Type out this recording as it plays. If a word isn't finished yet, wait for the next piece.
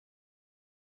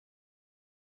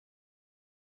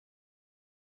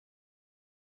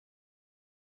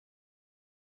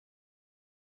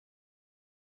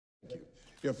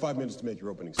You have 5 minutes to make your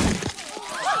opening statement.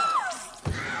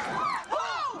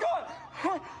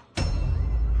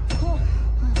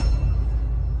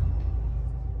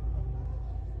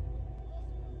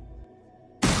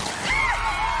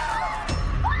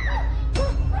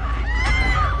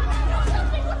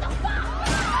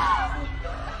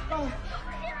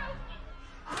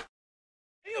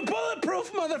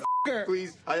 Bulletproof, motherfucker!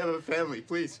 Please, I have a family,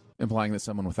 please. Implying that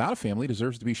someone without a family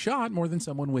deserves to be shot more than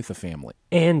someone with a family.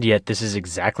 And yet this is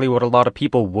exactly what a lot of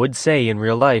people would say in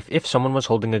real life if someone was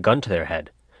holding a gun to their head.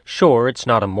 Sure, it's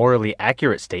not a morally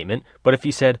accurate statement, but if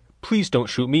he said, "Please don't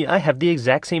shoot me, I have the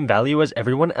exact same value as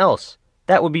everyone else,"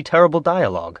 that would be terrible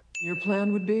dialogue. Your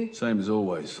plan would be? Same as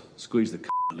always. Squeeze the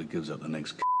till it gives up the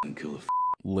next and kill the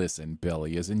Listen,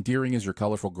 Billy, as endearing as your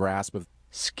colorful grasp of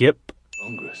Skip.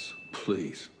 Congress.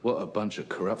 Please. What a bunch of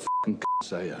corrupt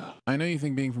they are. I know you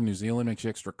think being from New Zealand makes you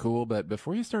extra cool, but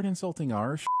before you start insulting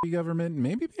our shitty government,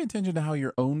 maybe pay attention to how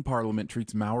your own parliament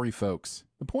treats Maori folks.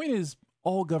 The point is,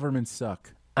 all governments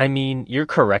suck. I mean, you're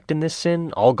correct in this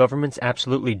sin. All governments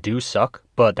absolutely do suck,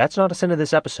 but that's not a sin of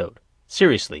this episode.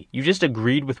 Seriously, you just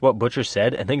agreed with what Butcher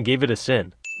said and then gave it a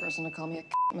sin. Person to call me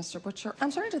a Mr. Butcher. I'm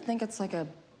starting to think it's like a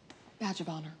badge of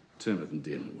honor. Timid and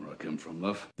dealing where I come from,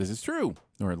 love. This is true,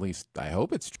 or at least I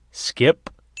hope it's true. Skip.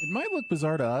 It might look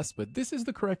bizarre to us, but this is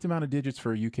the correct amount of digits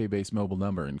for a UK-based mobile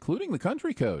number, including the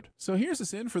country code. So here's a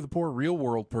sin for the poor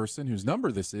real-world person whose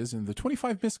number this is and the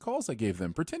 25 missed calls I gave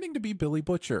them, pretending to be Billy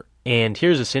Butcher. And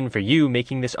here's a sin for you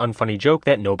making this unfunny joke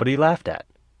that nobody laughed at.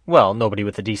 Well, nobody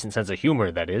with a decent sense of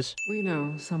humor, that is. We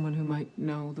know someone who might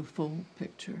know the full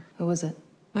picture. Who is it?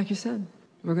 Like you said,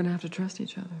 we're gonna have to trust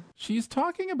each other. She's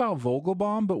talking about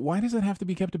Vogelbaum, but why does it have to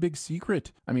be kept a big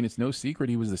secret? I mean, it's no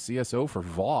secret he was the CSO for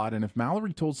Vaught, and if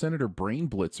Mallory told Senator Brain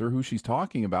Blitzer who she's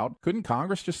talking about, couldn't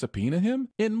Congress just subpoena him?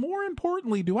 And more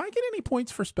importantly, do I get any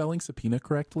points for spelling subpoena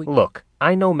correctly? Look,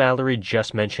 I know Mallory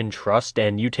just mentioned trust,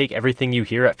 and you take everything you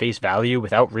hear at face value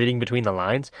without reading between the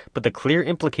lines, but the clear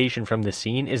implication from this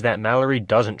scene is that Mallory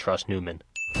doesn't trust Newman.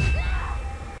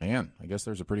 Man, I guess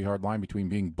there's a pretty hard line between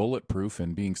being bulletproof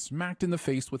and being smacked in the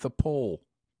face with a pole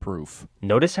proof.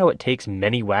 Notice how it takes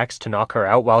many whacks to knock her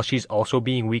out while she's also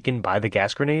being weakened by the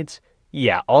gas grenades?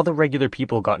 Yeah, all the regular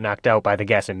people got knocked out by the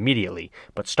gas immediately,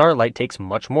 but Starlight takes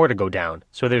much more to go down,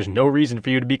 so there's no reason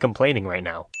for you to be complaining right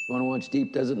now. Want to watch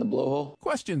Deep Desert in the Blowhole?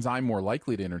 Questions I'm more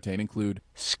likely to entertain include...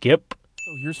 Skip.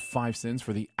 So here's 5 sins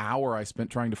for the hour I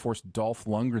spent trying to force Dolph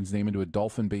Lundgren's name into a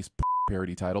dolphin-based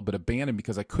parody title, but abandoned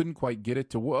because I couldn't quite get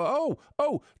it to... Oh,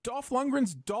 Dolph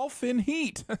Lundgren's Dolphin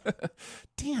Heat.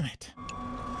 Damn it.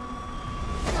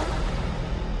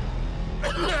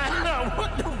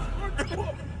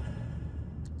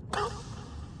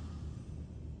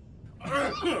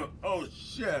 Oh,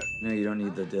 shit. No, you don't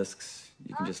need the discs.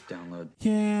 You can just download.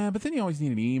 Yeah, but then you always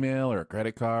need an email or a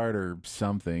credit card or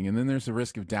something, and then there's the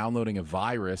risk of downloading a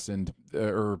virus and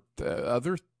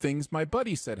other things my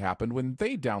buddy said happened when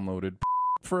they downloaded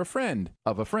for a friend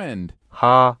of a friend.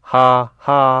 Ha ha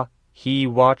ha. He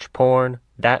watch porn.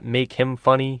 That make him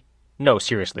funny. No,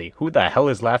 seriously, who the hell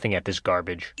is laughing at this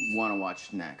garbage? Want to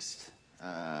watch next?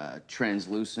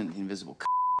 Translucent, invisible.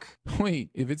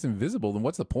 Wait, if it's invisible, then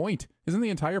what's the point? Isn't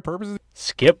the entire purpose of...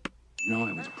 Skip. You know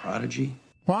I was a prodigy?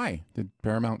 Why? Did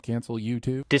Paramount cancel you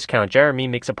too? Discount Jeremy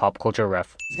makes a pop culture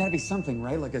ref. There's gotta be something,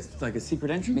 right? Like a secret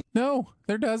entry? No,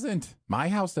 there doesn't. My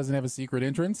house doesn't have a secret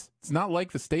entrance. It's not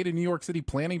like the state of New York City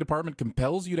planning department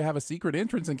compels you to have a secret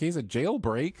entrance in case of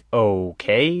jailbreak.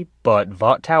 Okay, but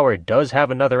Vought Tower does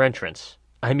have another entrance.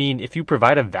 I mean, if you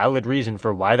provide a valid reason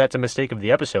for why that's a mistake of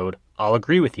the episode, I'll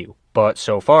agree with you. But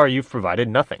so far, you've provided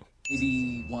nothing.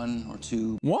 Maybe 1 or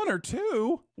 2. 1 or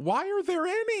 2? Why are there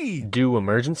any? Do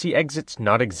emergency exits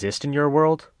not exist in your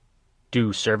world?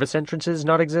 Do service entrances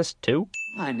not exist too?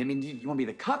 I mean, do you want to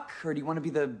be the cuck, or do you want to be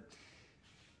the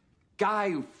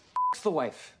guy who f***s the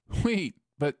wife? Wait,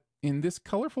 but in this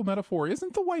colorful metaphor,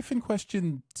 isn't the wife in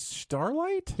question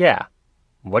Starlight? Yeah.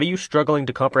 What are you struggling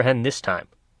to comprehend this time?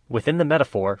 Within the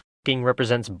metaphor, f***ing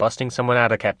represents busting someone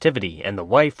out of captivity, and the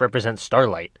wife represents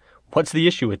Starlight. What's the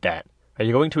issue with that? Are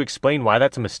you going to explain why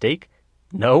that's a mistake?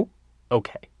 No?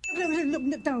 Okay.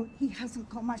 No, he hasn't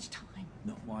got much time.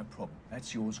 Not my problem.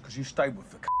 That's yours because you stayed with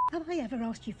the Have I ever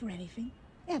asked you for anything?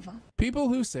 Ever? People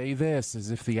who say this as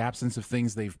if the absence of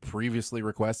things they've previously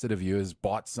requested of you has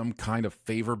bought some kind of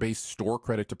favor-based store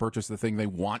credit to purchase the thing they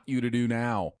want you to do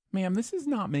now. Ma'am, this is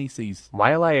not Macy's.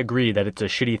 While I agree that it's a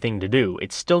shitty thing to do,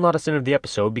 it's still not a sin of the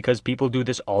episode because people do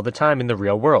this all the time in the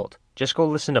real world. Just go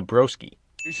listen to Broski.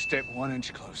 You step 1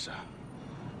 inch closer,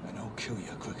 and I'll kill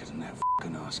you quicker than that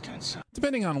fucking ass cancer.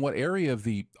 Depending on what area of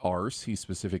the arse he's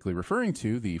specifically referring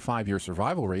to, the 5-year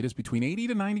survival rate is between 80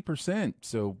 to 90%.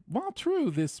 So, while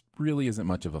true, this really isn't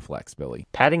much of a flex, Billy.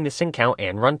 Padding the sync count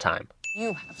and runtime.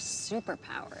 You have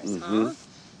superpowers, huh?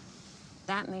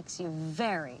 That makes you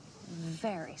very,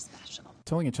 very special.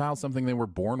 Telling a child something they were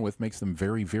born with makes them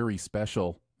very, very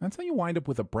special. That's how you wind up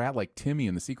with a brat like Timmy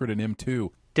in The Secret in M2.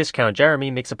 Discount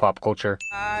Jeremy makes a pop culture.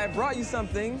 I brought you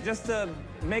something just to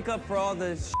make up for all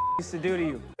the shit I used to do to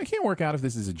you. I can't work out if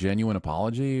this is a genuine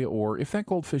apology or if that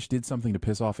goldfish did something to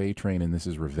piss off A-Train and this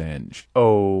is revenge.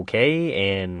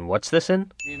 Okay, and what's this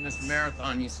in? Me and Mr.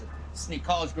 Marathon used to sneak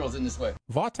college girls in this way.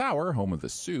 Vought Tower, home of the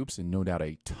Soups and no doubt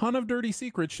a ton of dirty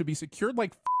secrets, should be secured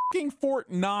like fucking Fort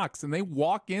Knox, and they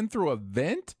walk in through a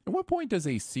vent? At what point does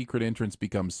a secret entrance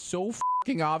become so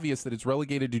fucking obvious that it's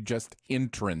relegated to just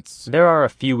entrance? There are a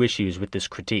few issues with this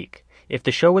critique. If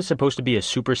the show was supposed to be a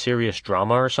super serious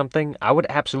drama or something, I would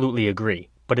absolutely agree.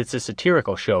 But it's a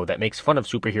satirical show that makes fun of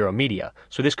superhero media,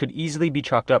 so this could easily be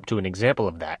chalked up to an example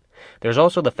of that. There's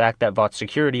also the fact that Vought's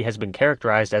security has been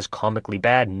characterized as comically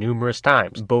bad numerous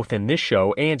times, both in this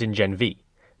show and in Gen V.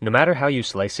 No matter how you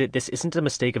slice it, this isn't a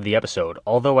mistake of the episode,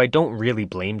 although I don't really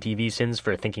blame TVSins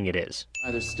for thinking it is.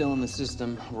 Either still in the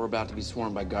system, or we're about to be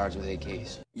swarmed by guards with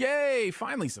AKs. Yay,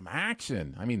 finally some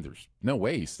action. I mean, there's no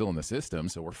way he's still in the system,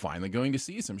 so we're finally going to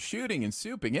see some shooting and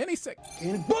souping any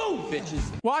and boom, bitches!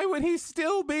 Why would he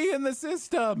still be in the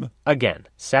system? Again,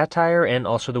 satire and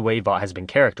also the way Vought has been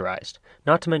characterized.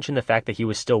 Not to mention the fact that he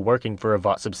was still working for a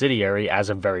Vought subsidiary as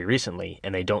of very recently,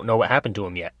 and they don't know what happened to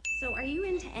him yet. So are you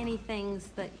into any things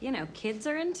that, you know, kids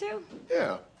are into?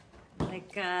 Yeah.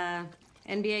 Like, NBA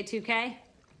 2K?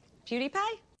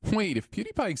 PewDiePie? Wait, if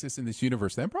PewDiePie exists in this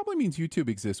universe, that probably means YouTube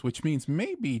exists, which means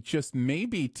maybe, just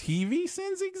maybe,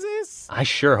 TVSins exists? I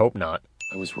sure hope not.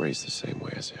 I was raised the same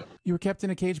way as him. You were kept in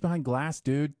a cage behind glass,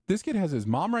 dude. This kid has his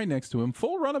mom right next to him,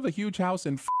 full run of a huge house,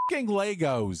 and fucking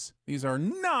Legos. These are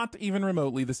not even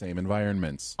remotely the same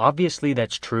environments. Obviously,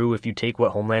 that's true if you take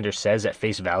what Homelander says at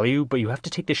face value, but you have to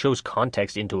take the show's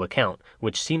context into account,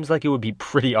 which seems like it would be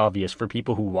pretty obvious for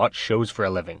people who watch shows for a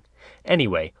living.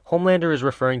 Anyway, Homelander is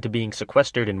referring to being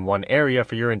sequestered in one area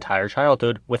for your entire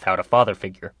childhood without a father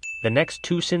figure. The next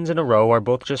two sins in a row are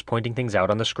both just pointing things out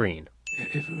on the screen.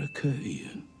 Did it ever occur to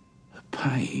you the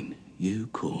pain you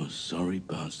cause sorry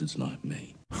bastards like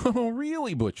me? Oh,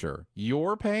 really, Butcher?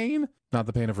 Your pain? Not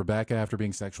the pain of Rebecca after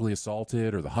being sexually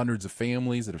assaulted or the hundreds of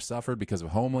families that have suffered because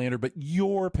of Homelander, but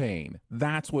your pain.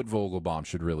 That's what Vogelbaum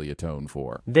should really atone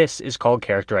for. This is called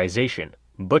characterization.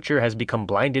 Butcher has become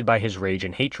blinded by his rage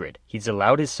and hatred. He's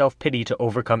allowed his self-pity to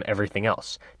overcome everything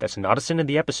else. That's not a sin in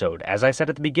the episode. As I said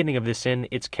at the beginning of this sin,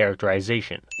 it's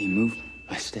characterization. He moved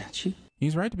my statue?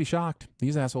 He's right to be shocked.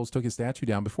 These assholes took his statue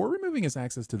down before removing his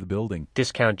access to the building.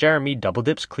 Discount Jeremy double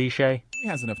dips cliche. He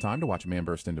has enough time to watch a man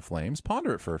burst into flames,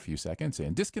 ponder it for a few seconds,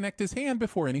 and disconnect his hand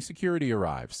before any security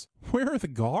arrives. Where are the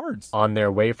guards? On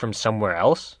their way from somewhere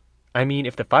else? I mean,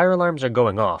 if the fire alarms are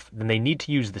going off, then they need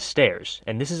to use the stairs,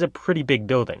 and this is a pretty big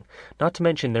building. Not to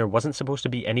mention there wasn't supposed to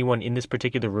be anyone in this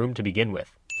particular room to begin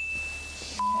with.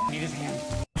 Need his hand.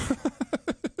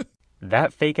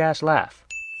 That fake-ass laugh.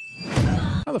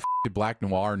 How the f*** did Black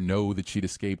Noir know that she'd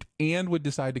escaped and would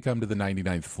decide to come to the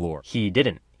 99th floor? He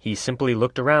didn't. He simply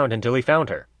looked around until he found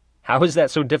her. How is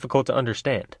that so difficult to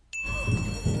understand?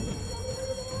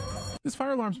 This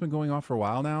fire alarm's been going off for a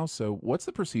while now, so what's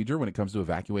the procedure when it comes to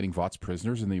evacuating Vought's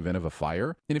prisoners in the event of a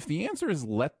fire? And if the answer is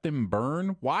let them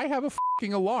burn, why have a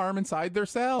f***ing alarm inside their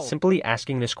cell? Simply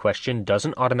asking this question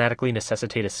doesn't automatically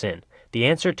necessitate a sin. The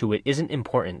answer to it isn't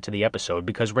important to the episode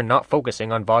because we're not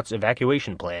focusing on Vought's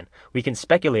evacuation plan. We can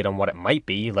speculate on what it might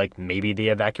be, like maybe they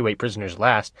evacuate prisoners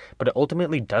last, but it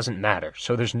ultimately doesn't matter,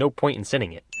 so there's no point in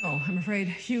sinning it. Oh, I'm afraid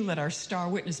Hugh let our star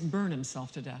witness burn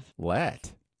himself to death.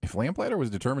 Let? If Lamplighter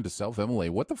was determined to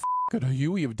self-immolate, what the f*** could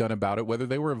Huey have done about it, whether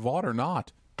they were a Vought or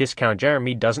not? Discount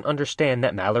Jeremy doesn't understand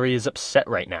that Mallory is upset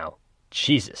right now.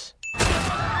 Jesus.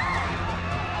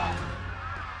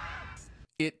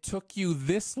 It took you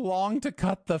this long to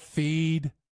cut the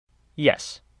feed?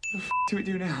 Yes. What the f*** do we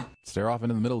do now? Stare off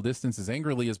into the middle distance as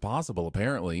angrily as possible,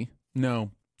 apparently. No,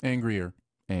 angrier.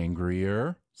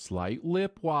 Angrier. Slight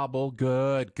lip wobble.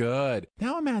 Good, good.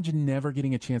 Now imagine never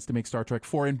getting a chance to make Star Trek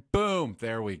 4 and boom,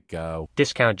 there we go.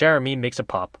 Discount Jeremy makes a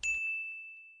pop.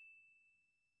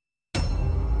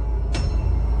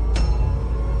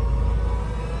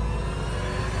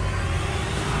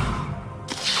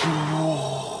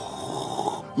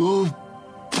 Oh,